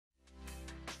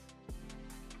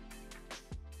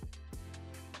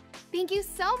Thank you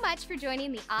so much for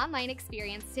joining the online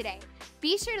experience today.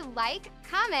 Be sure to like,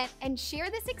 comment, and share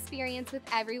this experience with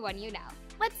everyone you know.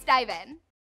 Let's dive in.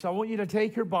 So I want you to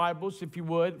take your Bibles, if you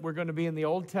would. We're going to be in the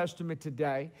Old Testament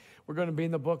today. We're going to be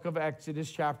in the book of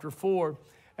Exodus, chapter 4,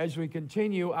 as we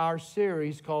continue our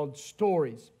series called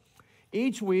Stories.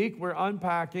 Each week, we're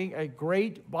unpacking a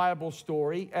great Bible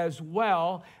story as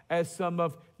well as some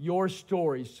of your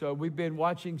stories. So we've been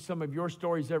watching some of your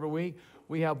stories every week.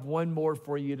 We have one more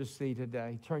for you to see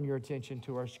today. Turn your attention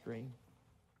to our screen.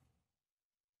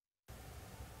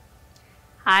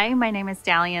 Hi, my name is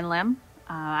Dalian Lim.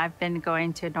 I've been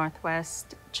going to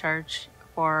Northwest Church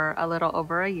for a little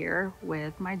over a year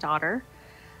with my daughter.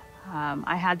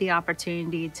 I had the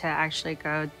opportunity to actually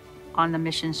go on the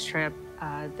missions trip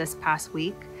this past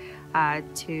week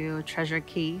to Treasure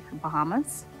Key,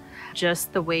 Bahamas.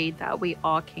 Just the way that we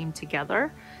all came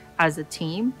together as a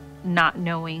team, not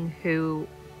knowing who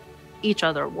each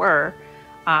other were,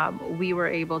 we were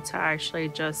able to actually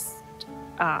just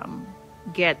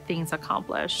get things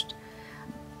accomplished.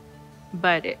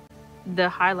 But the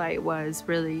highlight was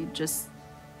really just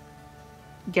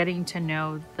getting to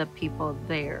know the people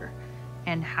there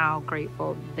and how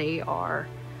grateful they are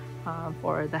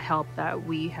for the help that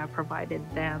we have provided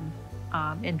them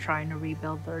in trying to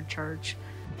rebuild their church.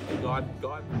 God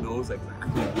knows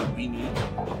exactly what we need.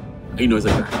 He knows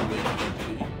exactly what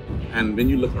we need. And when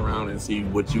you look around and see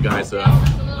what you guys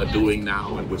are doing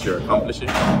now and what you're accomplishing,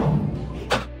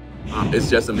 it's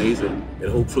just amazing.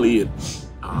 And hopefully it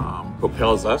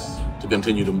propels us to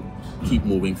continue to keep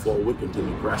moving forward,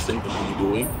 continue pressing, continue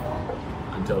doing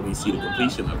until we see the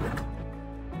completion of it.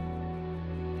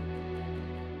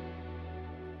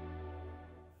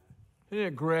 Isn't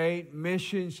it great?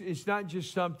 Missions, it's not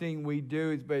just something we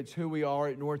do, but it's who we are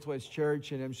at Northwest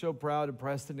Church. And I'm so proud of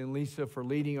Preston and Lisa for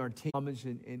leading our team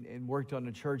and worked on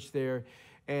the church there.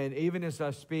 And even as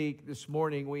I speak, this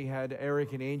morning we had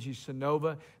Eric and Angie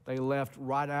Sonova. They left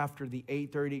right after the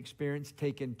 8:30 experience,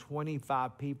 taking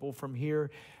 25 people from here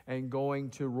and going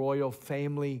to Royal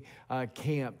Family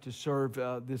Camp to serve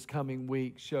this coming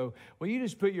week. So will you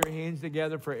just put your hands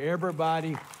together for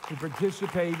everybody to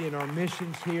participate in our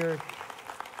missions here?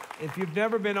 If you've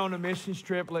never been on a missions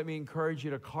trip, let me encourage you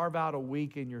to carve out a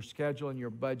week in your schedule and your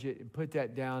budget and put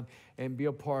that down and be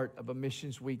a part of a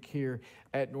missions week here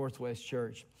at Northwest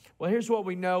Church. Well, here's what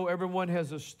we know. Everyone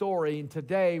has a story, and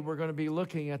today we're going to be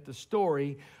looking at the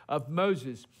story of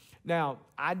Moses. Now,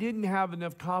 I didn't have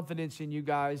enough confidence in you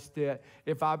guys that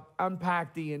if I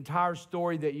unpacked the entire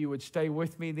story that you would stay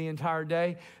with me the entire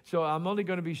day. So I'm only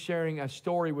going to be sharing a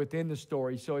story within the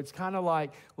story. So it's kind of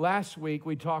like last week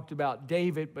we talked about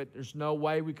David, but there's no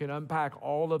way we can unpack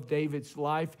all of David's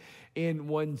life in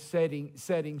one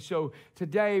setting. So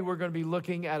today we're going to be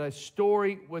looking at a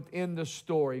story within the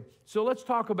story. So let's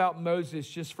talk about Moses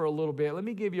just for a little bit. Let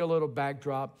me give you a little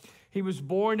backdrop. He was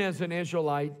born as an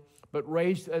Israelite, but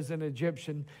raised as an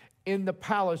Egyptian in the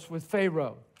palace with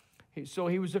Pharaoh. So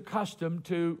he was accustomed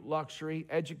to luxury,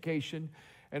 education,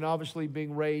 and obviously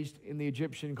being raised in the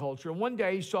Egyptian culture. And one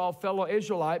day he saw a fellow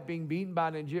Israelite being beaten by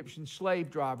an Egyptian slave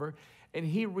driver, and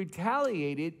he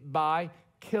retaliated by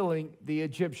killing the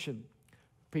Egyptian.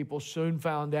 People soon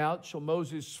found out, so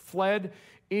Moses fled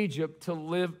Egypt to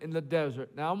live in the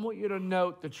desert. Now I want you to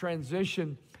note the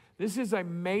transition. This is a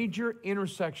major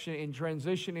intersection in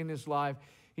transition in his life.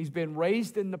 He's been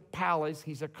raised in the palace.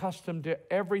 He's accustomed to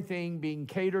everything being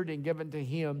catered and given to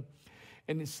him.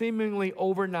 And seemingly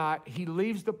overnight, he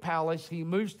leaves the palace. He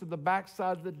moves to the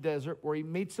backside of the desert where he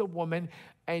meets a woman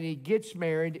and he gets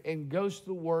married and goes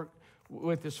to work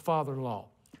with his father-in-law.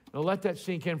 Now let that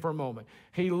sink in for a moment.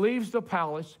 He leaves the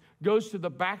palace, goes to the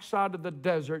backside of the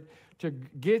desert,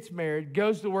 gets married,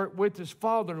 goes to work with his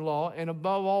father-in-law, and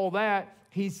above all that,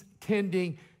 he's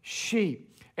tending sheep.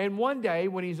 And one day,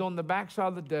 when he's on the backside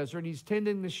of the desert, he's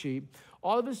tending the sheep,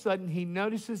 all of a sudden, he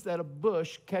notices that a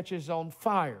bush catches on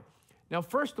fire. Now,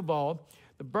 first of all,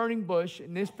 the burning bush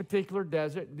in this particular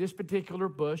desert, this particular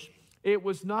bush, it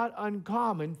was not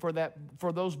uncommon for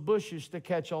those bushes to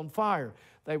catch on fire.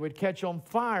 They would catch on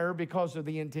fire because of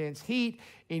the intense heat,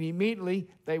 and immediately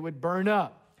they would burn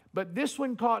up. But this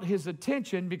one caught his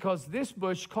attention because this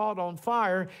bush caught on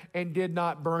fire and did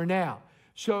not burn out.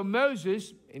 So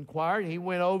Moses inquired. He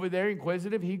went over there,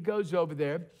 inquisitive. He goes over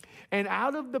there. And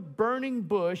out of the burning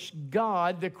bush,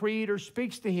 God, the Creator,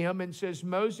 speaks to him and says,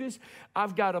 Moses,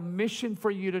 I've got a mission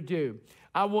for you to do.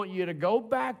 I want you to go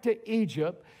back to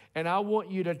Egypt, and I want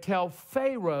you to tell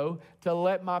Pharaoh to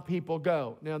let my people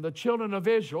go. Now, the children of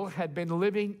Israel had been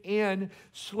living in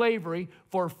slavery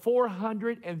for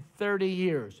 430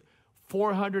 years.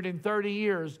 430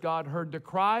 years, God heard the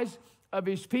cries of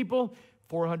his people.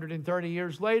 430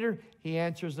 years later, he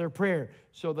answers their prayer.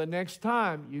 So the next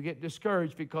time you get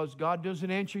discouraged because God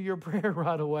doesn't answer your prayer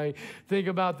right away, think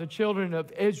about the children of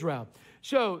Israel.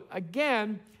 So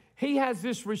again, he has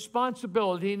this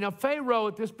responsibility. Now, Pharaoh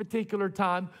at this particular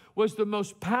time was the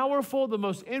most powerful, the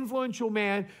most influential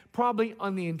man probably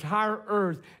on the entire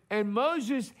earth. And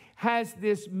Moses has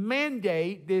this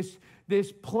mandate,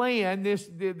 this plan,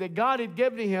 that God had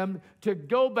given to him to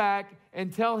go back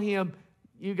and tell him,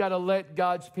 you got to let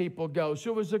God's people go.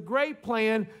 So it was a great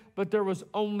plan, but there was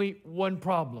only one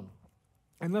problem.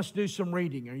 And let's do some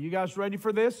reading. Are you guys ready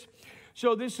for this?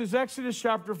 So this is Exodus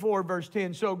chapter 4, verse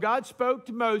 10. So God spoke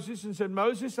to Moses and said,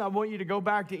 Moses, I want you to go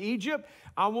back to Egypt.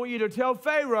 I want you to tell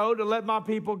Pharaoh to let my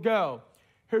people go.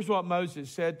 Here's what Moses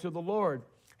said to the Lord.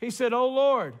 He said, oh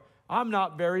Lord, I'm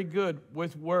not very good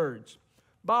with words.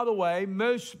 By the way,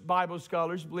 most Bible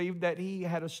scholars believe that he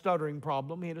had a stuttering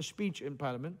problem. He had a speech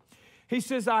impediment. He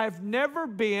says, I have never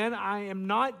been, I am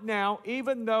not now,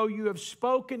 even though you have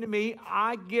spoken to me,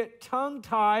 I get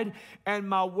tongue-tied and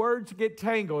my words get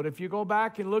tangled. If you go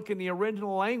back and look in the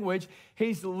original language,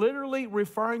 he's literally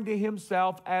referring to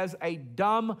himself as a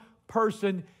dumb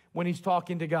person when he's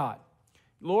talking to God.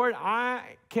 Lord,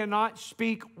 I cannot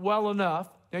speak well enough.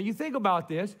 Now you think about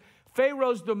this.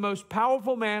 Pharaoh's the most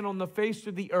powerful man on the face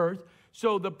of the earth.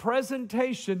 So the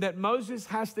presentation that Moses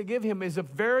has to give him is a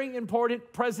very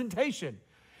important presentation.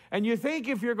 And you think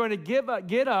if you're going to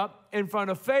get up in front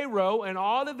of Pharaoh and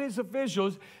all of his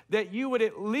officials, that you would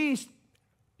at least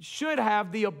should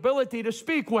have the ability to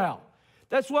speak well.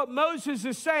 That's what Moses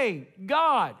is saying.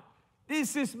 God,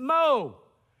 this is Mo.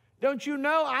 Don't you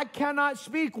know I cannot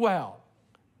speak well?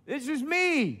 This is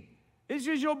me. This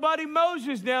is your buddy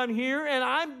Moses down here, and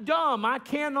I'm dumb. I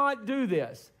cannot do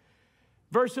this.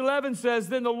 Verse 11 says,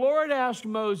 then the Lord asked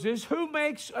Moses, who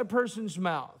makes a person's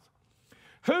mouth?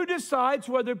 Who decides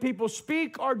whether people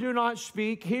speak or do not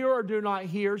speak, hear or do not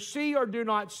hear, see or do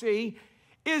not see?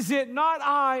 Is it not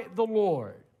I, the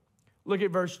Lord? Look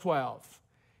at verse 12.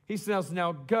 He says,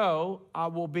 now go, I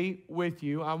will be with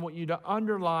you. I want you to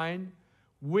underline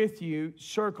with you,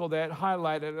 circle that,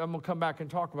 highlight it. I'm going to come back and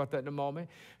talk about that in a moment.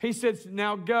 He says,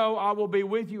 now go, I will be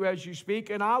with you as you speak,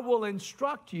 and I will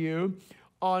instruct you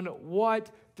on what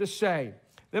to say.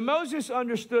 Now, Moses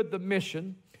understood the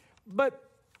mission, but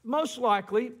most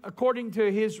likely, according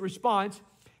to his response,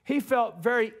 he felt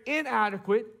very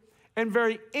inadequate and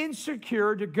very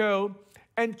insecure to go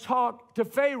and talk to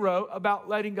Pharaoh about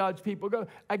letting God's people go.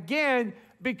 Again,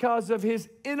 because of his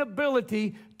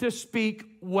inability to speak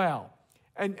well.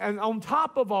 And on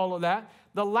top of all of that,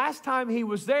 the last time he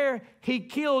was there, he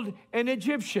killed an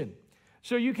Egyptian.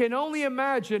 So you can only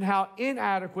imagine how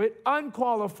inadequate,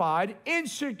 unqualified,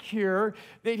 insecure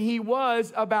that he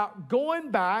was about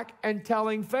going back and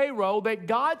telling Pharaoh that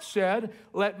God said,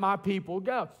 let my people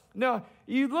go. Now,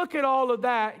 you look at all of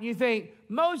that and you think,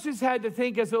 Moses had to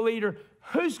think as a leader,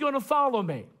 who's going to follow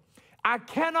me? I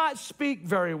cannot speak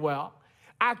very well.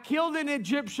 I killed an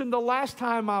Egyptian the last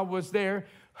time I was there.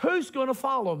 Who's going to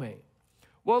follow me?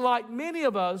 Well, like many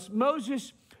of us,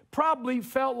 Moses probably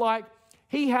felt like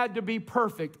he had to be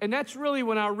perfect. And that's really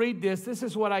when I read this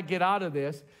is what I get out of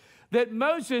this, that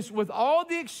Moses, with all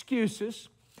the excuses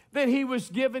that he was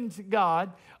given to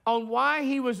God on why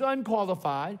he was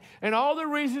unqualified and all the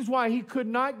reasons why he could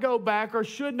not go back or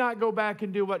should not go back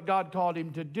and do what God called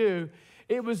him to do,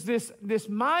 it was this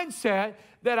mindset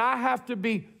that I have to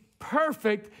be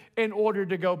perfect in order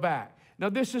to go back. Now,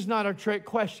 this is not a trick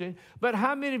question, but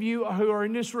how many of you who are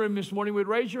in this room this morning would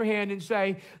raise your hand and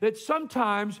say that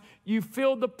sometimes you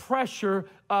feel the pressure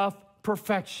of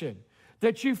perfection,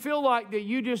 that you feel like that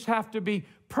you just have to be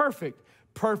perfect,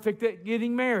 perfect at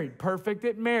getting married, perfect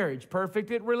at marriage, perfect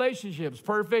at relationships,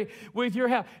 perfect with your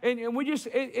health. And we just,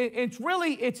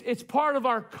 it's part of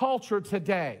our culture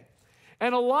today.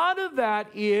 And a lot of that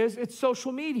it's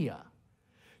social media.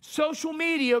 Social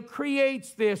media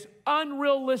creates this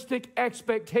unrealistic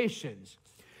expectations.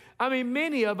 I mean,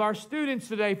 many of our students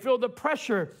today feel the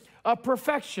pressure of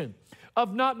perfection,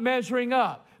 of not measuring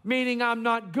up, meaning I'm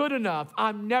not good enough.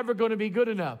 I'm never going to be good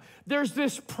enough. There's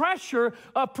this pressure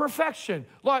of perfection.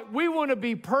 Like we want to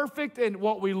be perfect in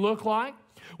what we look like.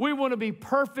 We want to be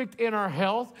perfect in our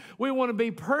health. We want to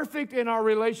be perfect in our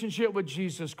relationship with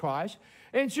Jesus Christ.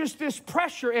 And it's just this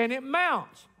pressure, and it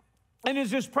mounts. And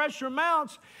as this pressure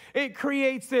mounts, it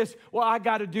creates this, well, I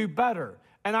got to do better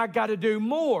and I got to do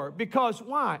more because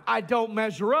why? I don't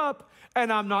measure up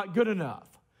and I'm not good enough.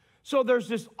 So there's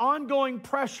this ongoing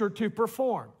pressure to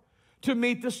perform, to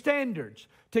meet the standards,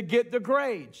 to get the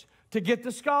grades, to get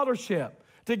the scholarship,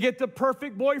 to get the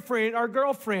perfect boyfriend or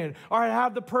girlfriend, or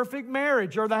have the perfect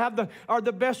marriage, or to have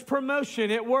the best promotion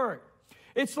at work.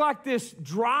 It's like this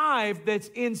drive that's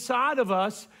inside of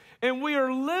us, and we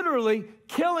are literally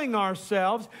killing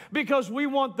ourselves because we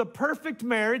want the perfect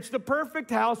marriage, the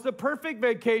perfect house, the perfect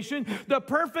vacation, the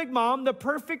perfect mom, the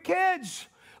perfect kids.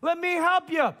 Let me help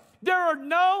you. There are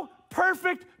no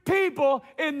perfect people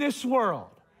in this world.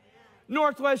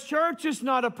 Northwest Church is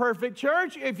not a perfect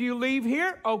church. If you leave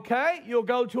here, okay, you'll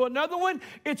go to another one.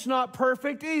 It's not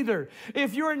perfect either.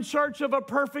 If you're in search of a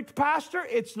perfect pastor,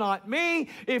 it's not me.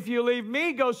 If you leave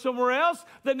me, go somewhere else,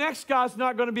 the next guy's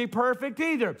not going to be perfect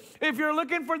either. If you're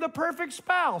looking for the perfect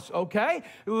spouse, okay,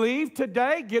 leave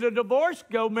today, get a divorce,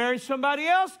 go marry somebody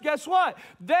else. Guess what?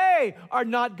 They are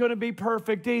not going to be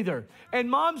perfect either. And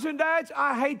moms and dads,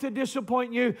 I hate to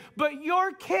disappoint you, but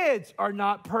your kids are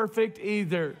not perfect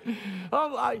either.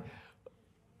 Oh,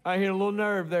 I hit a little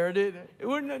nerve there, didn't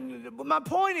I? My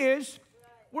point is,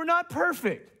 we're not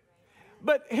perfect.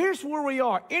 But here's where we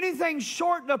are. Anything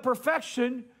short of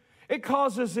perfection, it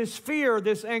causes this fear,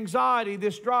 this anxiety,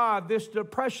 this drive, this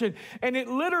depression, and it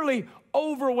literally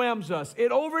overwhelms us.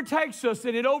 It overtakes us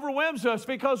and it overwhelms us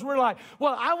because we're like,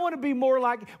 well, I want to be more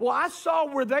like, well, I saw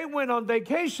where they went on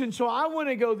vacation, so I want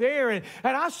to go there. And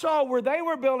I saw where they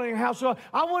were building a house, so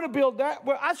I want to build that.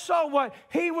 Well, I saw what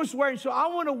he was wearing, so I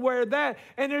want to wear that.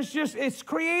 And it's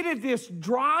created this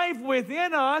drive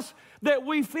within us that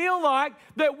we feel like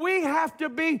that we have to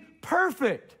be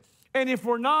perfect. And if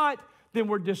we're not, then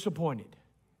we're disappointed.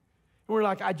 We're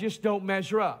like, I just don't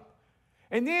measure up.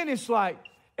 And then it's like,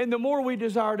 and the more we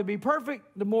desire to be perfect,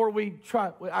 the more we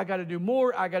try, I got to do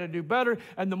more, I got to do better.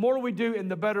 And the more we do and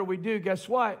the better we do, guess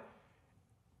what?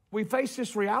 We face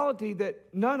this reality that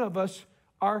none of us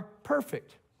are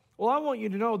perfect. Well, I want you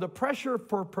to know the pressure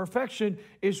for perfection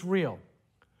is real.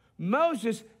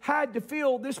 Moses had to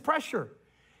feel this pressure.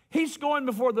 He's going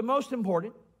before the most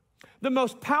important, the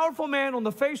most powerful man on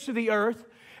the face of the earth,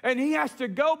 and he has to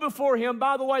go before him.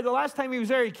 By the way, the last time he was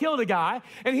there, he killed a guy,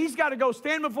 and he's got to go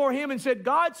stand before him and said,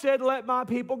 God said, let my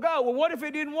people go. Well, what if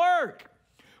it didn't work?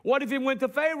 What if he went to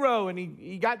Pharaoh and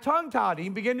he got tongue-tied, he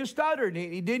began to stutter, and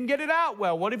he didn't get it out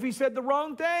well? What if he said the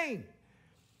wrong thing?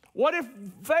 What if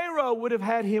Pharaoh would have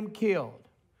had him killed?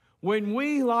 When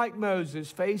we, like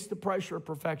Moses, face the pressure of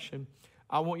perfection,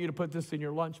 I want you to put this in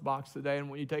your lunchbox today, and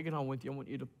when you take it home with you,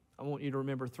 I want you to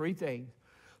remember three things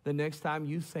the next time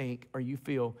you think or you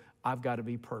feel, I've got to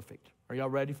be perfect. Are y'all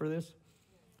ready for this?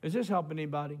 Is this helping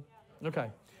anybody?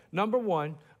 Okay. Number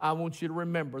one, I want you to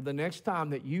remember the next time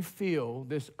that you feel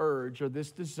this urge or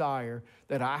this desire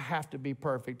that I have to be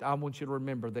perfect, I want you to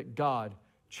remember that God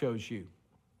chose you.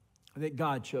 That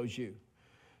God chose you.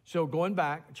 So going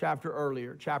back a chapter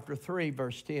earlier, chapter 3,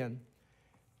 verse 10,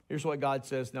 here's what God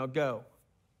says, now go.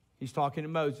 He's talking to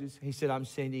Moses. He said, I'm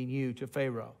sending you to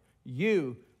Pharaoh.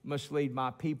 You must lead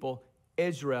my people,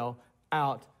 Israel,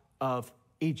 out of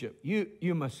Egypt.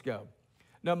 You must go.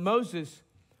 Now, Moses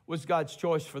was God's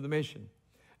choice for the mission.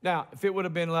 Now, if it would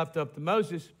have been left up to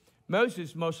Moses,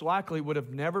 Moses most likely would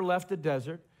have never left the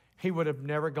desert. He would have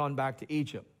never gone back to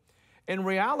Egypt. In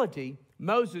reality,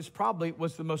 Moses probably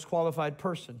was the most qualified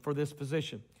person for this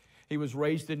position. He was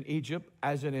raised in Egypt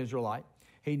as an Israelite.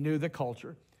 He knew the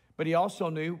culture, but he also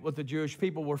knew what the Jewish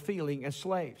people were feeling as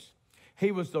slaves.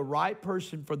 He was the right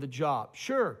person for the job.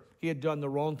 Sure, he had done the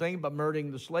wrong thing by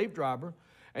murdering the slave driver.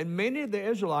 And many of the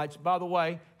Israelites, by the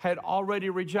way, had already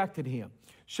rejected him.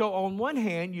 So on one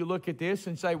hand, you look at this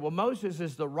and say, well, Moses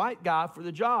is the right guy for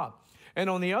the job. And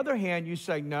on the other hand, you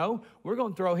say, no, we're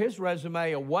going to throw his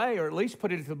resume away, or at least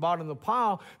put it at the bottom of the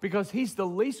pile, because he's the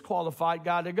least qualified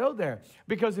guy to go there.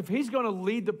 Because if he's going to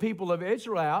lead the people of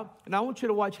Israel out, and I want you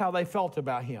to watch how they felt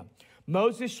about him.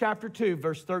 Moses chapter 2,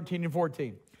 verse 13 and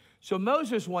 14. So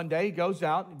Moses one day goes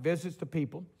out and visits the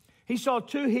people. He saw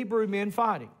two Hebrew men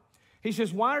fighting. He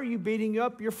says, why are you beating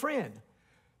up your friend?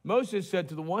 Moses said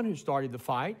to the one who started the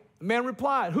fight, the man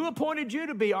replied, who appointed you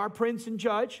to be our prince and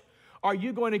judge? Are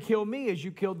you going to kill me as you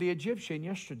killed the Egyptian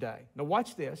yesterday? Now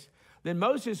watch this. Then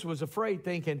Moses was afraid,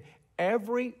 thinking,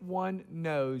 everyone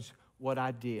knows what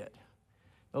I did.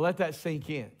 Now let that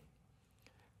sink in.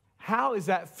 How is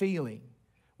that feeling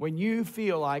when you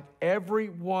feel like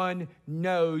everyone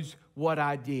knows what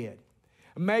I did?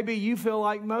 Maybe you feel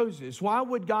like Moses. Why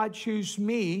would God choose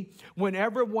me when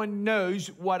everyone knows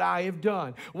what I have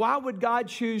done? Why would God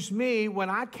choose me when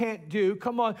I can't do,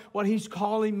 what he's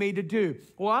calling me to do?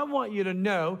 Well, I want you to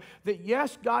know that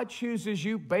yes, God chooses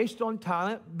you based on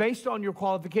talent, based on your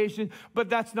qualification, but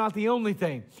that's not the only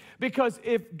thing. Because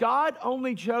if God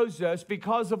only chose us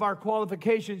because of our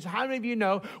qualifications, how many of you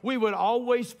know we would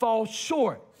always fall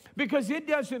short? Because it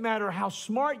doesn't matter how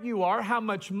smart you are, how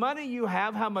much money you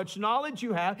have, how much knowledge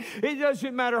you have. It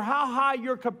doesn't matter how high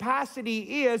your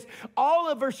capacity is. All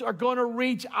of us are going to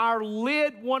reach our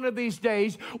lid one of these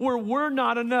days where we're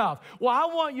not enough. Well,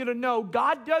 I want you to know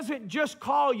God doesn't just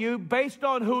call you based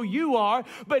on who you are,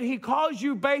 but He calls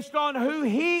you based on who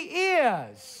He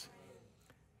is.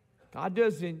 God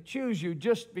doesn't choose you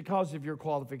just because of your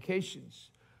qualifications,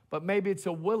 but maybe it's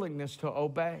a willingness to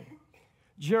obey.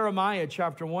 Jeremiah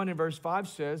chapter 1 and verse 5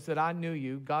 says that I knew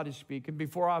you, God is speaking,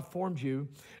 before I formed you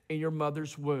in your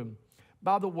mother's womb.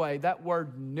 By the way, that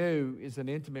word knew is an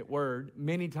intimate word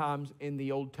many times in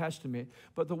the Old Testament,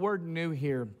 but the word knew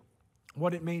here,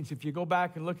 what it means, if you go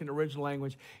back and look in the original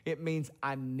language, it means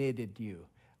I knitted you.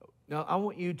 Now, I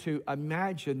want you to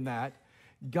imagine that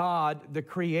God, the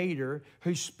Creator,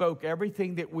 who spoke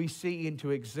everything that we see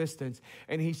into existence.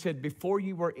 And He said, before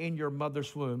you were in your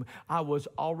mother's womb, I was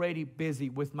already busy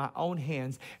with my own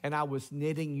hands, and I was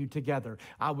knitting you together.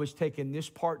 I was taking this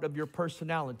part of your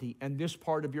personality and this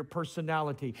part of your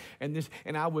personality and this,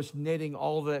 and I was knitting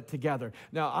all of that together.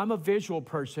 Now, I'm a visual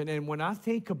person, and when I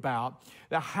think about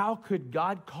how could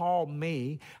God call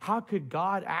me? How could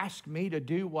God ask me to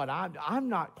do what I'm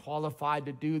not qualified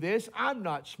to do this. I'm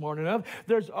not smart enough.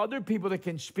 There's other people that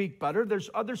can speak better. There's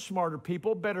other smarter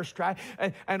people, better strategy,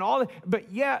 and all that. But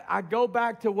yet, I go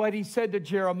back to what He said to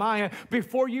Jeremiah,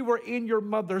 before you were in your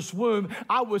mother's womb,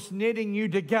 I was knitting you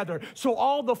together. So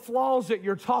all the flaws that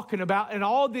you're talking about and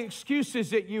all the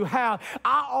excuses that you have,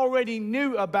 I already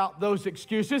knew about those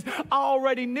excuses. I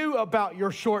already knew about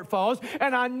your shortfalls,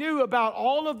 and I knew about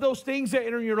all of those things that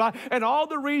are in your life and all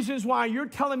the reasons why you're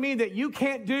telling me that you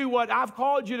can't do what I've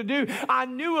called you to do. I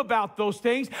knew about those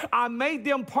things. I made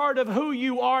them part of who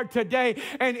you are today.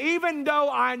 And even though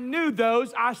I knew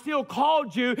those, I still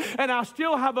called you, and I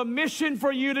still have a mission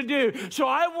for you to do. So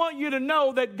I want you to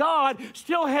know that God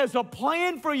still has a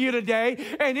plan for you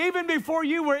today. And even before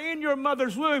you were in your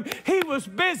mother's womb, He was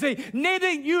busy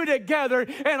knitting you together.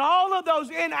 And all of those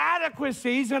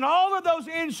inadequacies and all of those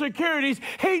insecurities,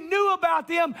 He knew about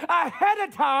them ahead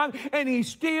of time, and He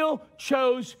still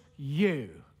chose you.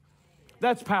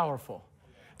 That's powerful.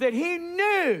 That He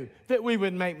knew that we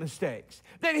would make mistakes.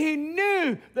 That He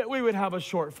knew that we would have a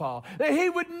shortfall. That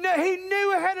He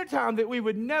knew ahead of time that we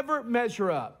would never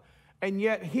measure up. And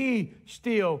yet He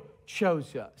still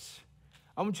chose us.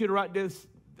 I want you to write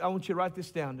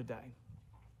this down today.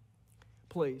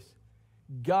 Please.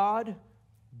 God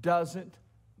doesn't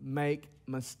make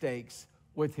mistakes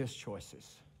with His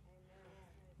choices.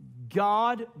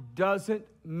 God doesn't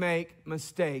make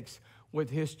mistakes with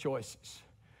His choices.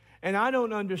 And I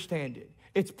don't understand it.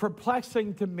 It's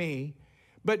perplexing to me,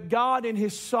 but God in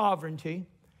His sovereignty,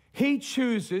 He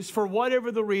chooses, for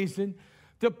whatever the reason,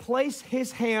 to place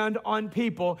His hand on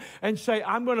people and say,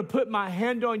 I'm going to put my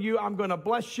hand on you, I'm going to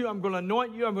bless you, I'm going to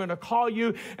anoint you, I'm going to call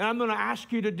you, and I'm going to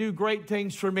ask you to do great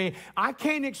things for me. I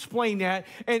can't explain that,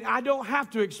 and I don't have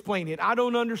to explain it. I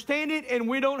don't understand it, and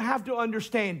we don't have to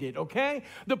understand it, okay?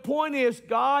 The point is,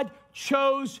 God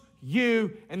chose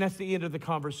you, and that's the end of the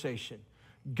conversation.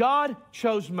 God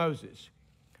chose Moses.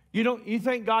 You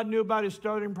think God knew about his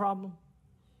stuttering problem?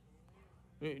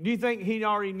 Do you think He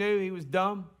already knew he was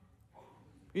dumb?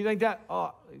 You think that?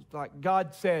 Oh, it's like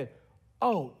God said,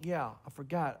 oh, yeah, I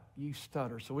forgot you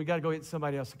stutter, so we got to go get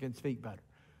somebody else that can speak better.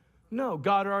 No,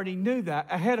 God already knew that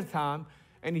ahead of time,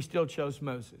 and He still chose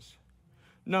Moses.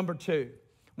 Number two,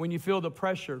 when you feel the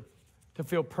pressure to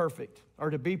feel perfect or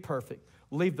to be perfect,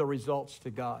 leave the results to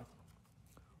God.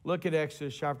 Look at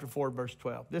Exodus chapter 4, verse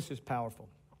 12. This is powerful.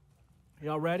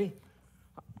 Y'all ready?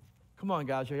 Come on,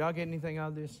 guys. Are y'all getting anything out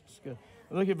of this? It's good.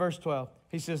 Look at verse 12.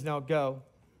 He says, now go.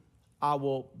 I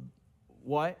will,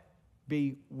 what?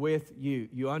 Be with you.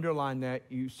 You underline that.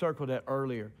 You circled that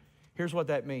earlier. Here's what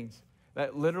that means.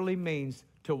 That literally means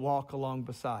to walk along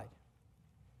beside.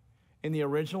 In the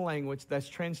original language, that's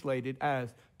translated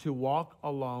as to walk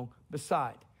along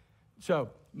beside. So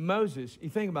Moses, you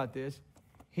think about this.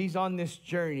 He's on this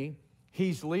journey.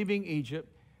 He's leaving Egypt.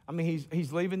 I mean,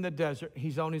 he's leaving the desert.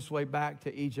 He's on his way back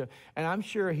to Egypt. And I'm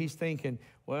sure he's thinking,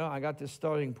 well, I got this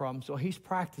starting problem. So he's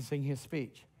practicing his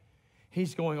speech.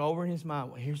 He's going over in his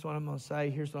mind, well, here's what I'm going to say.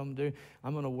 Here's what I'm going to do.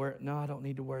 I'm going to wear, no, I don't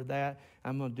need to wear that.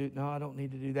 I'm going to do, no, I don't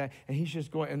need to do that. And he's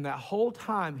just going, and that whole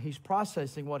time he's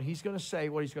processing what he's going to say,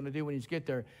 what he's going to do when he's get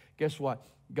there. Guess what?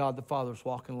 God the Father's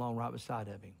walking along right beside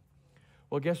of him.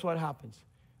 Well, guess what happens?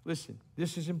 Listen,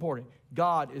 this is important.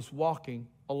 God is walking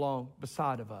along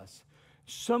beside of us.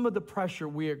 Some of the pressure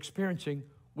we are experiencing,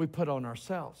 we put on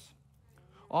ourselves.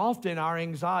 Often our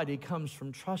anxiety comes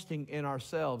from trusting in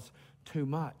ourselves too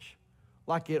much.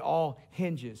 Like it all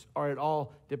hinges or it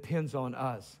all depends on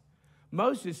us.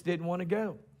 Moses didn't want to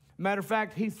go. Matter of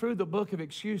fact, he threw the book of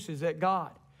excuses at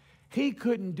God. He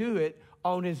couldn't do it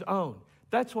on his own.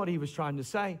 That's what he was trying to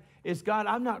say, is, God,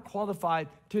 I'm not qualified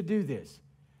to do this.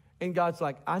 And God's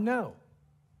like, I know.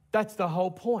 That's the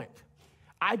whole point.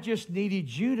 I just needed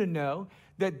you to know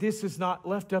that this is not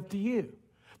left up to you,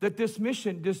 that this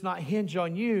mission does not hinge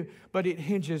on you, but it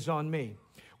hinges on me.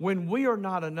 When we are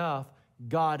not enough,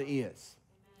 God is.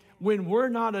 When we're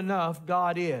not enough,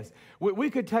 God is. We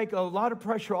could take a lot of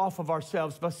pressure off of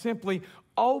ourselves by simply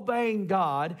obeying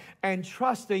God and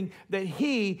trusting that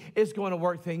He is going to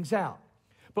work things out.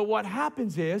 But what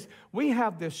happens is we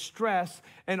have this stress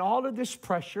and all of this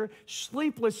pressure,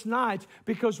 sleepless nights,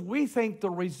 because we think the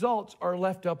results are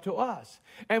left up to us.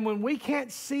 And when we can't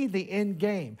see the end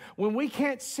game, when we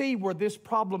can't see where this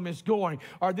problem is going,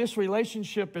 or this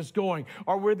relationship is going,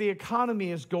 or where the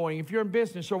economy is going, if you're in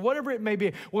business or whatever it may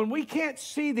be, when we can't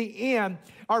see the end,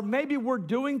 or maybe we're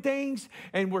doing things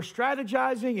and we're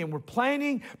strategizing and we're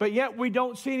planning, but yet we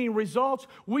don't see any results,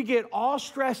 we get all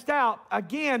stressed out.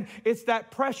 Again, it's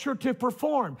that pressure to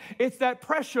perform. It's that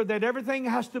pressure that everything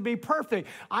has to be perfect.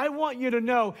 I want you to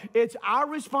know it's our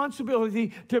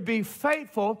responsibility to be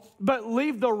faithful, but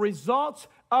leave the results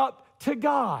up to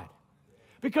God,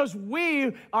 because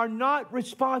we are not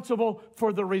responsible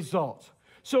for the results.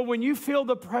 So when you feel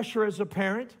the pressure as a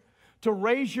parent to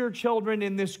raise your children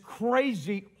in this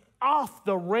crazy,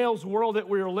 off-the-rails world that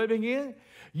we are living in,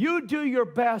 you do your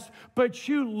best, but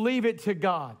you leave it to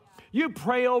God. You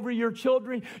pray over your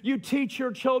children. You teach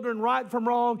your children right from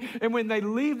wrong. And when they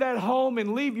leave that home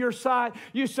and leave your side,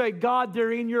 you say, God,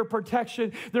 they're in your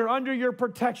protection. They're under your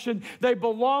protection. They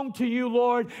belong to you,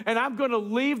 Lord. And I'm going to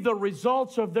leave the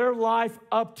results of their life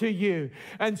up to you.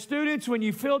 And students, when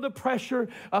you feel the pressure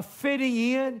of fitting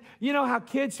in, you know how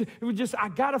kids would just, I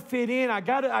got to fit in. I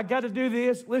got to do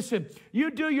this. Listen, you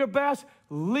do your best.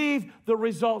 Leave the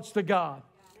results to God.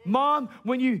 Mom,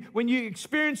 when you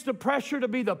experience the pressure to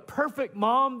be the perfect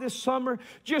mom this summer,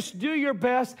 just do your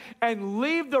best and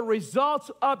leave the results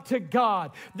up to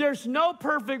God. There's no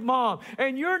perfect mom,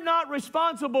 and you're not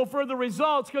responsible for the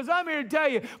results, because I'm here to tell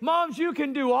you, moms, you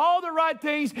can do all the right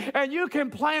things and you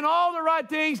can plan all the right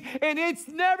things, and it's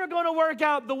never going to work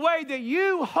out the way that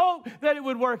you hope that it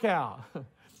would work out.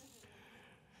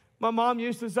 My mom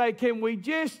used to say, can we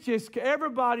just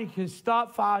everybody can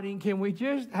stop fighting? Can we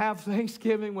just have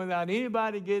Thanksgiving without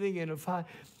anybody getting in a fight?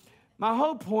 My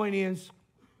whole point is,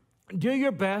 do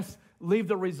your best, leave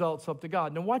the results up to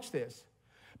God. Now watch this.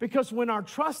 Because when our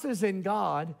trust is in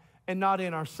God and not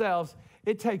in ourselves,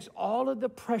 it takes all of the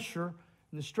pressure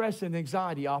and the stress and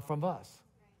anxiety off from us.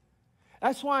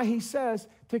 That's why he says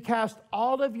to cast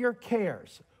all of your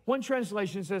cares. One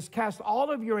translation says, cast all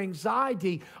of your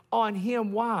anxiety on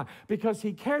Him. Why? Because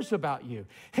He cares about you.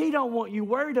 He don't want you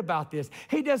worried about this.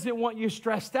 He doesn't want you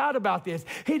stressed out about this.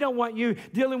 He don't want you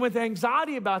dealing with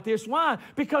anxiety about this. Why?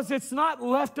 Because it's not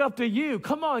left up to you.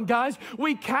 Come on, guys.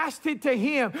 We cast it to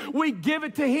Him. We give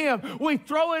it to Him. We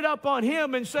throw it up on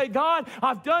Him and say, God,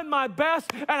 I've done my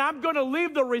best, and I'm going to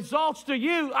leave the results to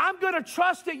you. I'm going to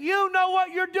trust that you know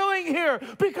what you're doing here,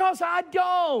 because I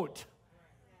don't.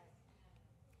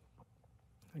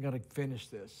 I got to finish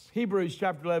this. Hebrews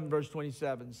chapter 11, verse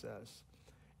 27 says,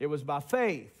 it was by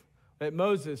faith that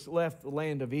Moses left the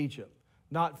land of Egypt,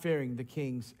 not fearing the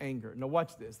king's anger. Now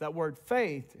watch this. That word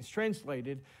faith is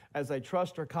translated as a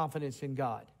trust or confidence in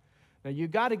God. Now you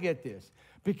got to get this,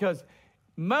 because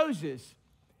Moses,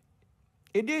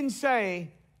 it didn't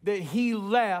say that he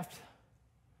left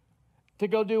to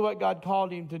go do what God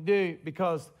called him to do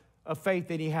because of faith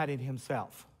that he had in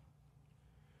himself.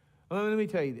 Well, let me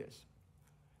tell you this.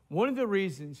 One of the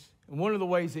reasons, and one of the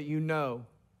ways that you know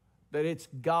that it's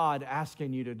God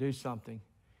asking you to do something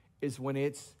is when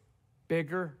it's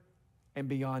bigger and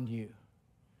beyond you.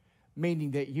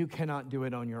 Meaning that you cannot do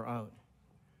it on your own.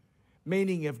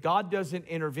 Meaning if God doesn't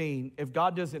intervene, if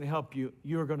God doesn't help you,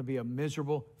 you're going to be a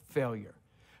miserable failure.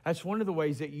 That's one of the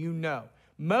ways that you know.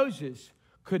 Moses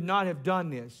could not have done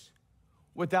this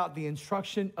without the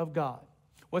instruction of God,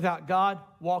 without God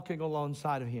walking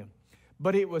alongside of him.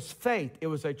 But it was faith. It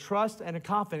was a trust and a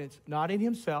confidence, not in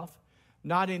himself,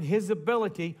 not in his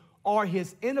ability or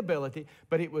his inability,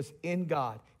 but it was in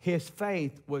God. His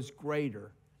faith was greater.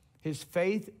 His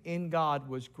faith in God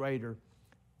was greater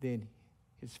than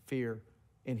his fear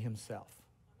in himself.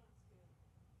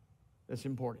 That's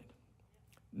important.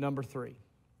 Number 3.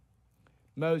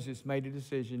 Moses made a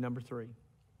decision. Number 3.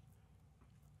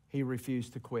 He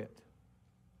refused to quit.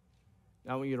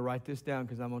 Now, I want you to write this down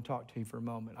because I'm going to talk to you for a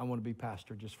moment. I want to be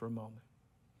pastor just for a moment.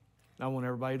 I want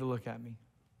everybody to look at me.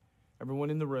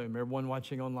 Everyone in the room, everyone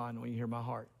watching online, I want you to hear my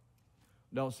heart.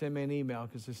 Don't send me an email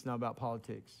because it's not about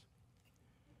politics.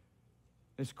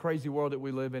 This crazy world that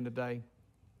we live in today,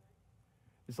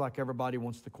 it's like everybody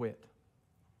wants to quit.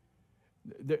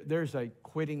 There's a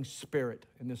quitting spirit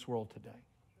in this world today.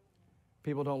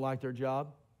 People don't like their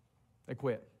job, they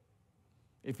quit.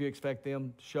 If you expect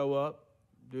them to show up,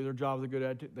 do their job with a good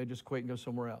attitude, they just quit and go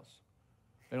somewhere else.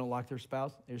 They don't like their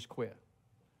spouse, they just quit.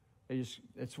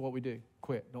 It's what we do,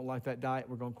 quit. Don't like that diet,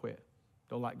 we're going to quit.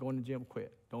 Don't like going to the gym,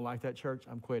 quit. Don't like that church,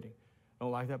 I'm quitting.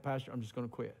 Don't like that pastor, I'm just going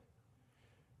to quit.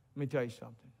 Let me tell you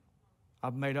something.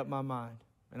 I've made up my mind,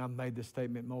 and I've made this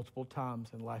statement multiple times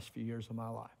in the last few years of my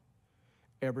life.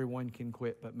 Everyone can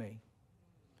quit but me.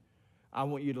 I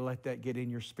want you to let that get in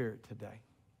your spirit today.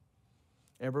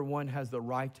 Everyone has the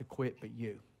right to quit but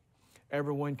you.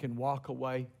 Everyone can walk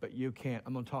away but you can't.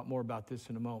 I'm going to talk more about this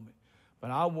in a moment. But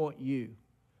I want you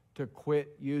to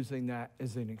quit using that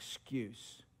as an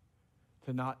excuse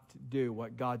to not do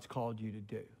what God's called you to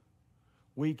do.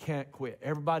 We can't quit.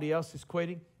 Everybody else is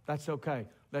quitting. That's okay.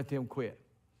 Let them quit.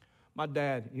 My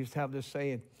dad used to have this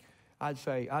saying.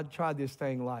 I'd try this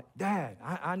thing like, Dad,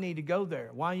 I need to go there.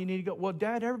 Why you need to go? Well,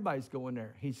 Dad, everybody's going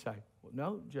there. He'd say, well,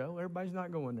 no, Joe, everybody's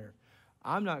not going there.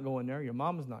 I'm not going there. Your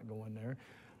mama's not going there.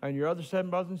 And your other 7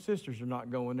 brothers and sisters are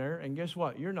not going there. And guess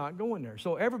what? You're not going there.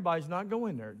 So everybody's not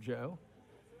going there, Joe.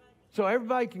 So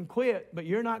everybody can quit, but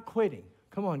you're not quitting.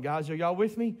 Come on, guys. Are y'all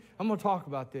with me? I'm going to talk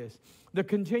about this. The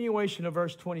continuation of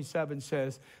verse 27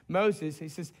 says, Moses, he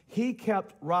says, he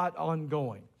kept right on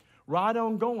going. Right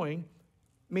on going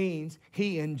means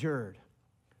he endured.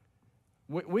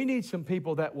 We need some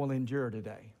people that will endure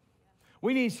today.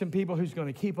 We need some people who's going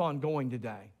to keep on going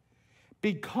today.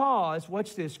 Because,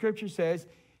 watch this, Scripture says,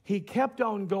 he kept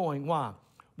on going. Why?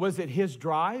 Was it his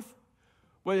drive?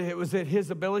 Was it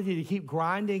his ability to keep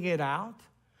grinding it out?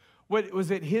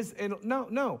 Was it his?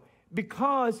 No.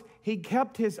 Because he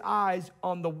kept his eyes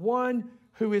on the one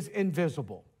who is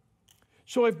invisible.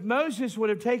 So if Moses would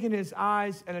have taken his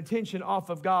eyes and attention off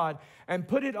of God and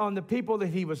put it on the people that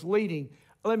he was leading,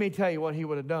 let me tell you what he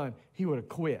would have done. He would have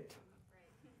quit.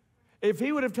 If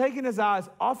he would have taken his eyes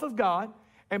off of God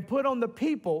and put on the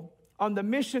people, on the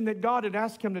mission that God had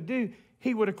asked him to do,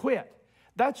 he would have quit.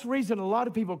 That's the reason a lot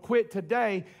of people quit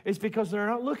today is because they're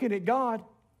not looking at God.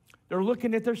 They're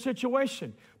looking at their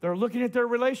situation. They're looking at their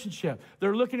relationship.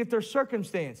 They're looking at their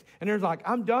circumstance. And they're like,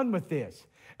 I'm done with this.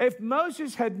 If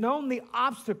Moses had known the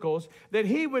obstacles that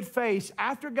he would face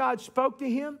after God spoke to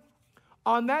him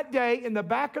on that day in the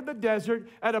back of the desert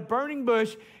at a burning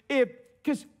bush,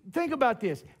 because think about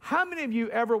this. How many of you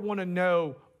ever want to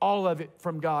know all of it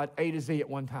from God, A to Z at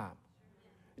one time?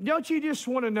 Don't you just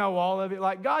want to know all of it?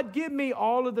 Like, God, give me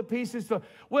all of the pieces.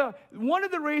 Well, one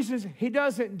of the reasons he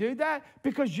doesn't do that,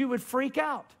 because you would freak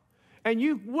out. And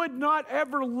you would not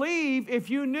ever leave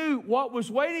if you knew what was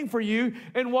waiting for you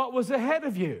and what was ahead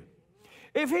of you.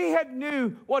 If he had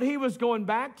knew what he was going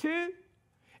back to,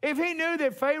 if he knew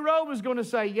that Pharaoh was going to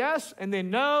say yes and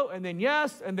then no and then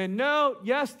yes and then no,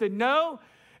 yes then no,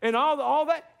 and all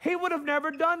that, he would have never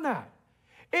done that.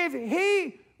 If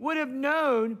he would have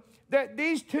known that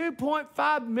these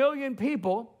 2.5 million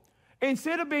people,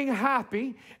 instead of being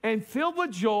happy and filled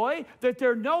with joy that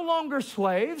they're no longer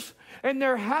slaves and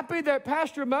they're happy that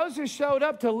Pastor Moses showed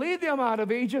up to lead them out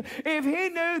of Egypt, if he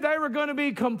knew they were going to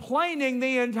be complaining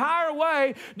the entire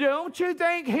way, don't you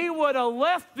think he would have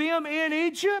left them in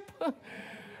Egypt?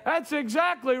 That's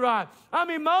exactly right. I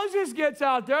mean, Moses gets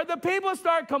out there, the people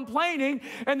start complaining,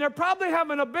 and they're probably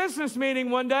having a business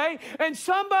meeting one day, and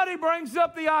somebody brings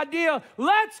up the idea,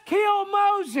 let's kill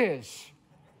Moses.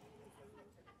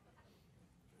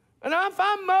 And if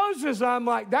I'm Moses, I'm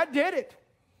like, that did it.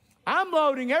 I'm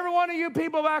loading every one of you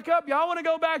people back up. Y'all want to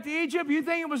go back to Egypt? You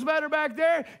think it was better back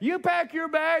there? You pack your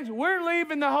bags. We're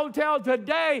leaving the hotel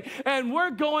today, and we're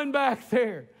going back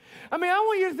there. I mean, I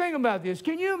want you to think about this.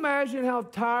 Can you imagine how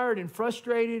tired and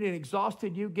frustrated and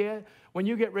exhausted you get when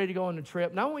you get ready to go on the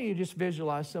trip? And I want you to just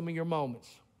visualize some of your moments.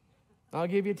 I'll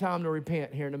give you time to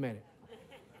repent here in a minute.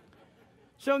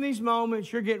 So in these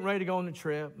moments, you're getting ready to go on the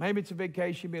trip. Maybe it's a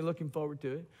vacation. You've been looking forward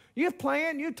to it. You've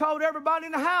planned. You told everybody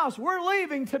in the house, we're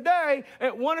leaving today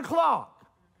at 1 o'clock.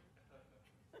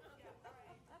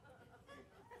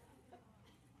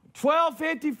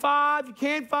 12:55, you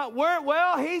can't find,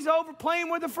 well, he's over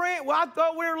playing with a friend. Well, I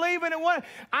thought we were leaving at 1.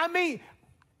 I mean,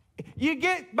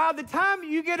 by the time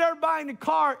you get everybody in the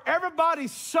car,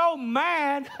 everybody's so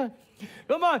mad.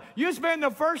 Come on, you spend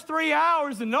the first 3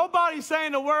 hours and nobody's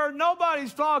saying a word,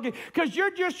 nobody's talking, because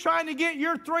you're just trying to get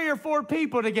your 3 or 4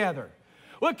 people together.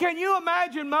 Well, can you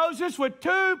imagine Moses with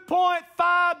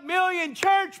 2.5 million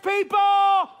church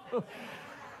people?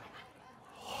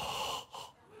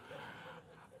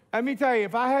 Let me tell you,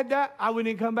 if I had that, I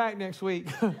wouldn't come back next week.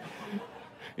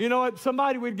 You know what?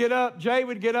 Somebody would get up, Jay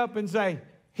would get up and say,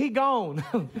 he gone.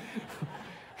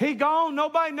 He gone.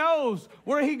 Nobody knows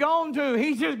where he gone to.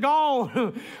 He's just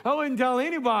gone. I wouldn't tell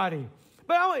anybody.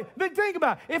 But think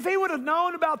about it. If he would have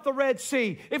known about the Red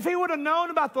Sea, if he would have known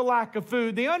about the lack of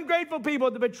food, the ungrateful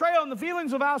people, the betrayal, and the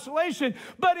feelings of isolation,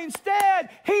 but instead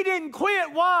he didn't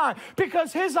quit. Why?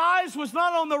 Because his eyes was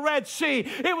not on the Red Sea.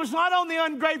 It was not on the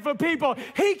ungrateful people.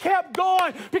 He kept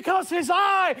going because his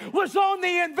eye was on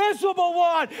the invisible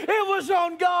one. It was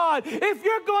on God. If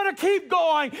you're going to keep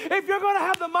going, if you're going to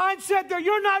have the mindset that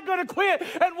you're not going to quit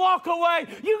and walk away,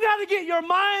 you got to get your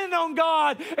mind on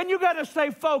God, and you got to stay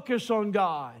focused on God.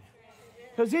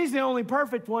 Because he's the only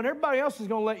perfect one. Everybody else is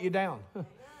going to let you down.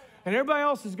 And everybody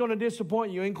else is going to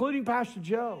disappoint you, including Pastor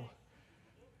Joe.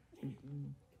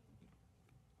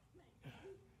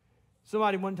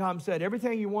 Somebody one time said,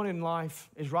 everything you want in life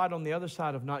is right on the other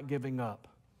side of not giving up.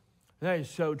 And that is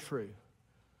so true.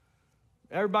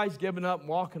 Everybody's giving up and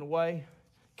walking away.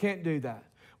 Can't do that.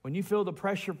 When you feel the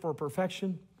pressure for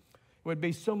perfection, it would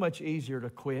be so much easier to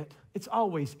quit. It's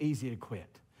always easy to quit.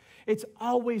 It's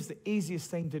always the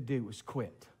easiest thing to do is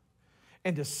quit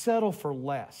and to settle for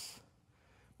less.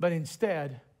 But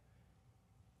instead,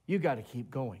 you got to keep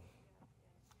going.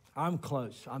 I'm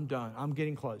close. I'm done. I'm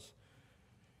getting close.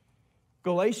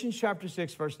 Galatians chapter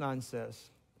 6, verse 9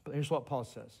 says, here's what Paul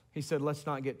says. He said, let's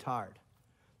not get tired.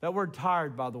 That word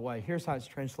tired, by the way, here's how it's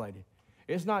translated.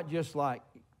 It's not just like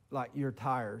you're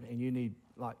tired and you need,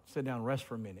 sit down and rest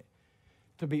for a minute.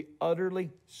 To be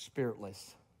utterly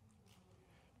spiritless.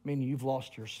 Meaning you've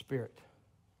lost your spirit,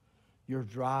 your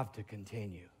drive to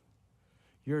continue,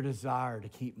 your desire to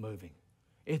keep moving.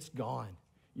 It's gone.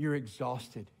 You're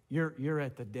exhausted. You're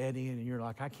at the dead end and you're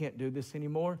like, I can't do this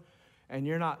anymore. And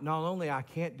you're not only I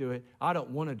can't do it, I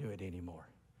don't want to do it anymore.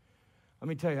 Let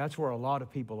me tell you, that's where a lot of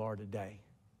people are today.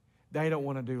 They don't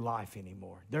want to do life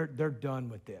anymore. They're done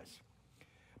with this.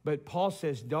 But Paul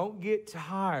says, don't get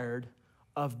tired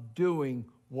of doing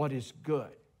what is good.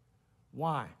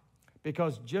 Why?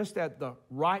 Because just at the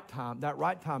right time, that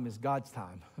right time is God's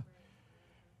time.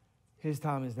 His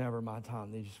time is never my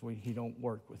time. He don't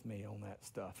work with me on that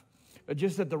stuff. But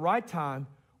just at the right time,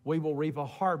 we will reap a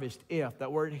harvest if.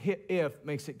 That word if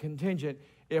makes it contingent.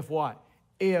 If what?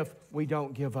 If we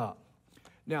don't give up.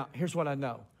 Now, here's what I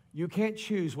know. You can't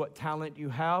choose what talent you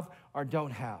have or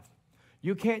don't have.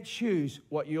 You can't choose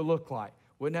what you look like.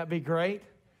 Wouldn't that be great?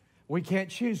 We can't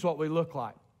choose what we look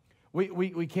like.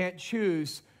 We can't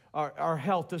choose our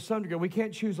health to some degree. We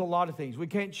can't choose a lot of things. We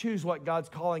can't choose what God's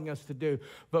calling us to do,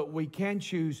 but we can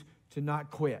choose to not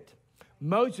quit.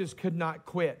 Moses could not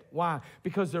quit. Why?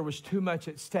 Because there was too much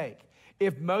at stake.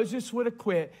 If Moses would have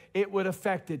quit, it would have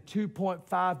affected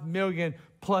 2.5 million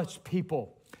plus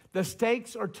people. The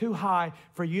stakes are too high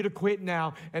for you to quit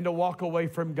now and to walk away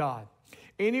from God.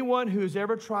 Anyone who's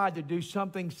ever tried to do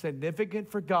something significant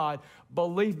for God,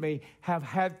 believe me, have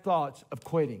had thoughts of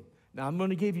quitting. Now, I'm going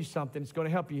to give you something that's going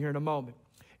to help you here in a moment.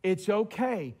 It's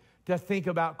okay to think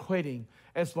about quitting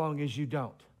as long as you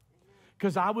don't.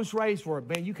 Because I was raised for it.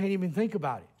 Man, you can't even think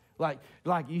about it.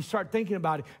 Like you start thinking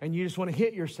about it and you just want to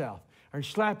hit yourself or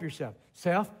slap yourself.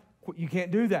 You can't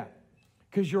do that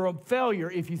because you're a failure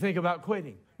if you think about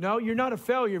quitting. No, you're not a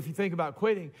failure if you think about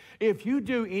quitting. If you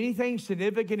do anything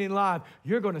significant in life,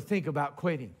 you're going to think about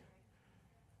quitting.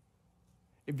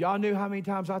 If y'all knew how many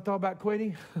times I thought about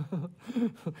quitting,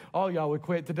 all y'all would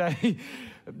quit today.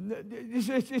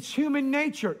 It's human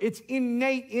nature. It's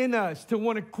innate in us to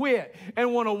want to quit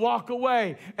and want to walk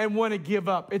away and want to give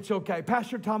up. It's okay.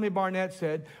 Pastor Tommy Barnett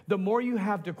said, the more you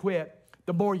have to quit,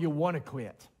 the more you want to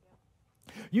quit.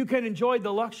 You can enjoy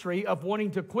the luxury of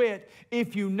wanting to quit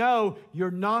if you know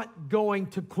you're not going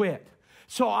to quit.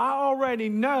 So I already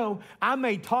know, I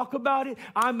may talk about it,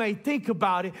 I may think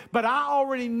about it, but I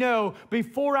already know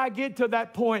before I get to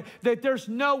that point that there's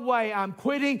no way I'm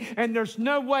quitting and there's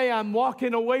no way I'm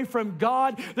walking away from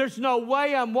God. There's no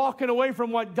way I'm walking away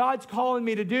from what God's calling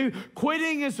me to do.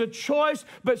 Quitting is a choice,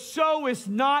 but so is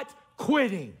not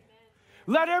quitting.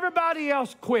 Let everybody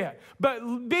else quit,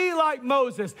 but be like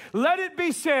Moses. Let it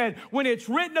be said when it's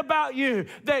written about you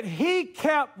that he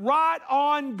kept right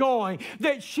on going,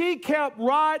 that she kept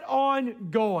right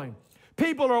on going.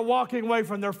 People are walking away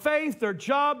from their faith, their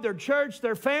job, their church,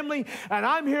 their family. And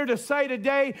I'm here to say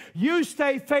today, you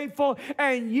stay faithful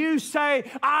and you say,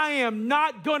 I am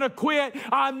not going to quit.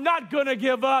 I'm not going to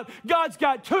give up. God's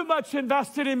got too much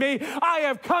invested in me. I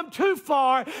have come too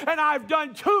far and I've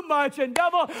done too much. And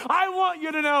devil, I want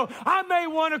you to know, I may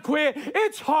want to quit.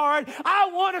 It's hard.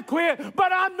 I want to quit,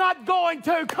 but I'm not going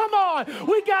to. Come on.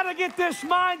 We got to get this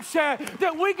mindset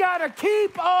that we got to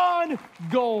keep on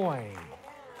going.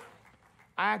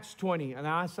 Acts 20, and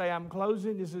I say I'm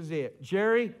closing. This is it.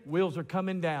 Jerry, wheels are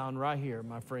coming down right here,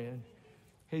 my friend.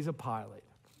 He's a pilot.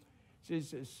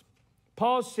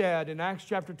 Paul said in Acts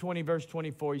chapter 20, verse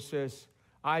 24, he says,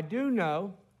 I do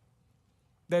know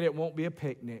that it won't be a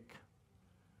picnic.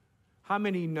 How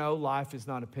many know life is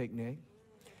not a picnic?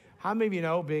 How many of you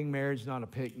know being married is not a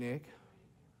picnic?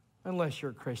 Unless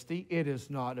you're Christy, it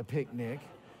is not a picnic,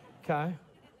 okay?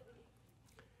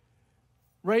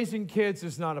 Raising kids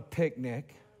is not a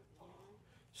picnic.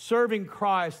 Serving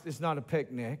Christ is not a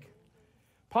picnic.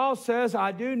 Paul says,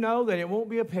 I do know that it won't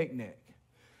be a picnic.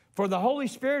 For the Holy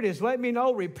Spirit has let me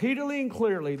know repeatedly and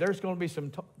clearly there's going to be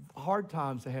some hard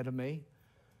times ahead of me.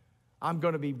 I'm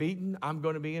going to be beaten. I'm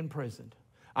going to be imprisoned.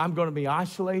 I'm going to be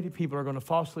isolated. People are going to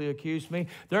falsely accuse me.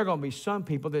 There are going to be some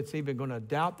people that's even going to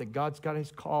doubt that God's got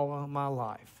his call on my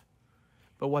life.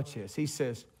 But watch this. He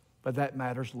says, but that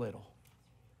matters little.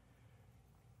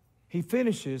 He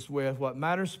finishes with what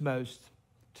matters most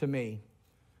to me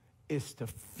is to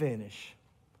finish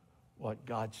what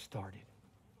God started.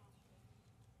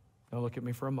 Now look at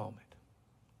me for a moment.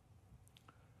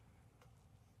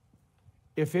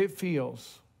 If it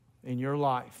feels in your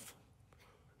life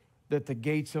that the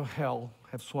gates of hell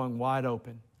have swung wide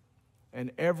open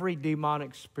and every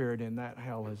demonic spirit in that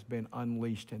hell has been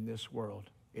unleashed in this world,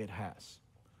 it has.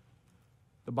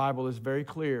 The Bible is very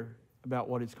clear about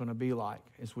what it's going to be like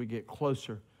as we get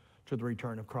closer to the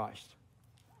return of Christ.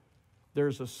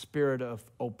 There's a spirit of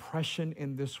oppression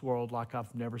in this world like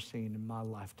I've never seen in my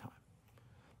lifetime.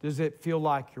 Does it feel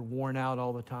like you're worn out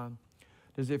all the time?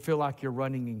 Does it feel like you're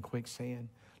running in quicksand?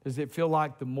 Does it feel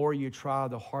like the more you try,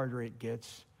 the harder it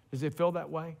gets? Does it feel that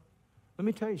way? Let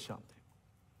me tell you something.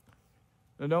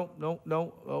 Now, don't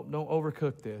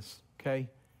overcook this, okay?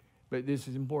 But this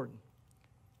is important.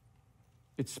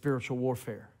 It's spiritual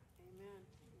warfare. Amen.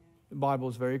 The Bible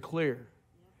is very clear.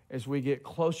 As we get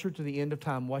closer to the end of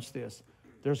time, watch this.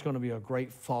 There's going to be a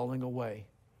great falling away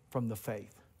from the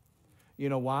faith. You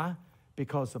know why?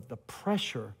 Because of the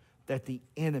pressure that the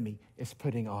enemy is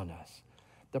putting on us.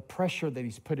 The pressure that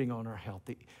he's putting on our health,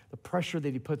 the pressure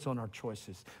that he puts on our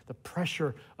choices, the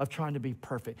pressure of trying to be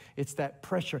perfect. It's that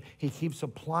pressure. He keeps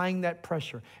applying that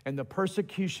pressure. And the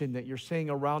persecution that you're seeing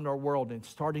around our world and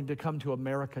starting to come to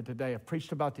America today, I've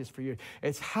preached about this for years,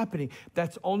 it's happening.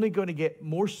 That's only going to get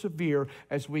more severe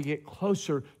as we get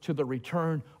closer to the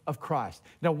return of Christ.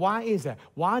 Now, why is that?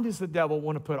 Why does the devil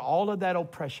want to put all of that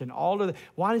oppression,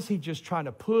 why is he just trying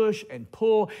to push and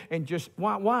pull and just,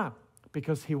 why?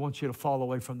 Because he wants you to fall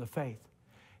away from the faith.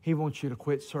 He wants you to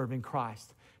quit serving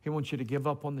Christ. He wants you to give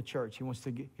up on the church. He wants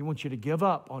you to give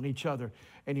up on each other,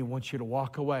 and he wants you to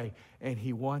walk away, and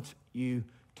he wants you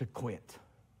to quit.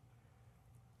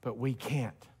 But we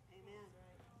can't. Amen.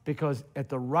 Because at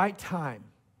the right time,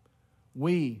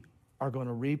 we are going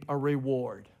to reap a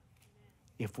reward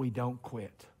if we don't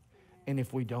quit and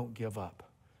if we don't give up.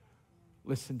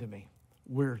 Listen to me.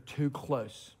 We're too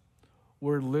close.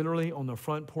 We're literally on the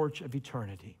front porch of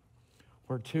eternity.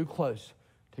 We're too close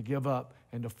to give up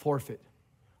and to forfeit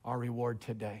our reward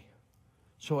today.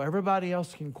 So everybody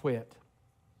else can quit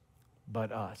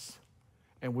but us.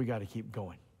 And we got to keep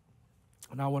going.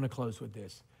 And I want to close with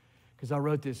this because I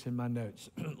wrote this in my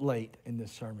notes late in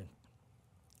this sermon.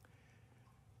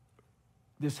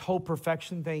 This whole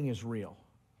perfection thing is real.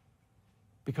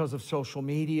 Because of social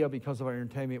media, because of our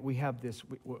entertainment, we have this...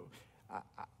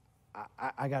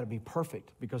 I got to be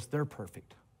perfect because they're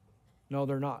perfect. No,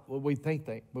 they're not. Well, we think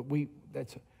I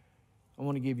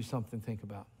want to give you something to think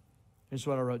about. Here's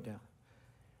what I wrote down.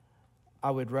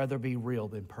 I would rather be real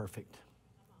than perfect.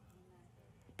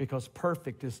 Because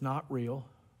perfect is not real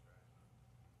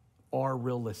or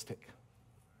realistic.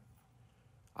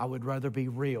 I would rather be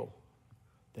real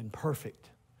than perfect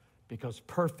because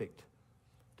perfect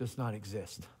does not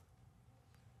exist.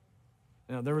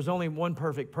 Now, there was only one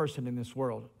perfect person in this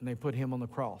world, and they put him on the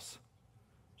cross.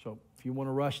 So if you want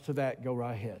to rush to that, go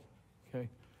right ahead, okay?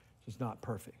 It's not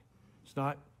perfect. It's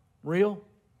not real,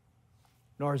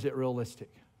 nor is it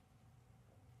realistic.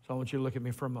 So I want you to look at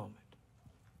me for a moment.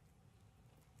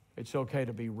 It's okay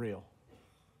to be real.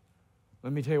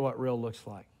 Let me tell you what real looks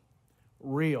like.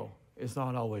 Real is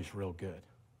not always real good.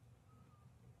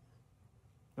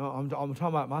 No, I'm talking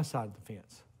about my side of the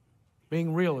fence.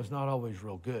 Being real is not always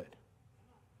real good.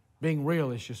 Being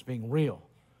real is just being real.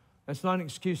 That's not an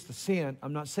excuse to sin.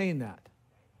 I'm not saying that.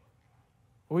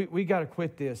 We got to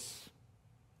quit this.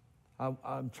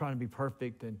 I'm trying to be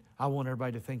perfect, and I want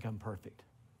everybody to think I'm perfect.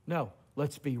 No,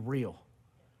 let's be real.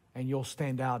 And you'll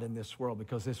stand out in this world,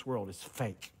 because this world is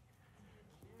fake.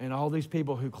 And all these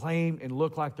people who claim and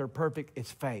look like they're perfect,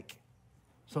 it's fake.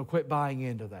 So quit buying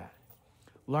into that.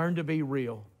 Learn to be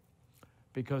real,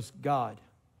 because God,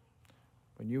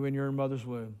 when you were in your mother's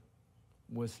womb,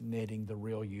 was knitting the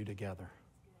real you together.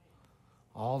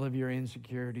 All of your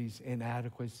insecurities,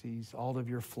 inadequacies, all of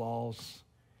your flaws,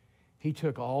 He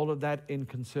took all of that in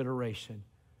consideration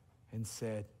and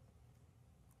said,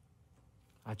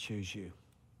 I choose you.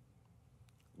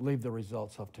 Leave the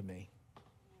results up to me.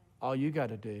 All you got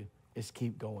to do is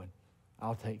keep going.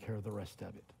 I'll take care of the rest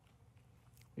of it.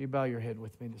 Will you bow your head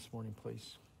with me this morning,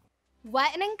 please?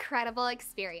 What an incredible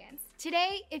experience.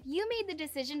 Today, if you made the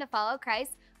decision to follow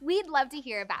Christ, we'd love to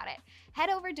hear about it.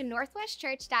 Head over to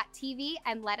northwestchurch.tv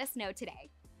and let us know today.